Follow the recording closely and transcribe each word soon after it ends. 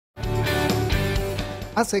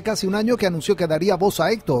Hace casi un año que anunció que daría voz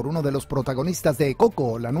a Héctor, uno de los protagonistas de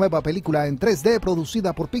Coco, la nueva película en 3D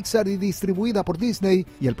producida por Pixar y distribuida por Disney,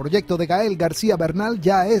 y el proyecto de Gael García Bernal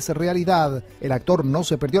ya es realidad. El actor no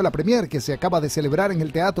se perdió la premiere que se acaba de celebrar en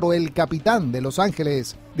el teatro El Capitán de Los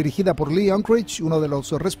Ángeles. Dirigida por Lee Unkrich, uno de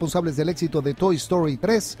los responsables del éxito de Toy Story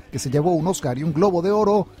 3, que se llevó un Oscar y un Globo de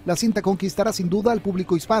Oro, la cinta conquistará sin duda al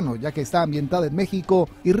público hispano, ya que está ambientada en México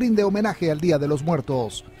y rinde homenaje al Día de los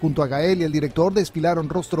Muertos. Junto a Gael y el director desfilaron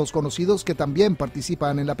rostros conocidos que también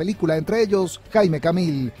participan en la película, entre ellos Jaime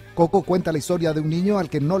Camil. Coco cuenta la historia de un niño al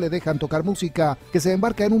que no le dejan tocar música, que se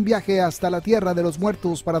embarca en un viaje hasta la tierra de los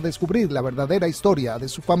muertos para descubrir la verdadera historia de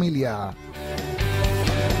su familia.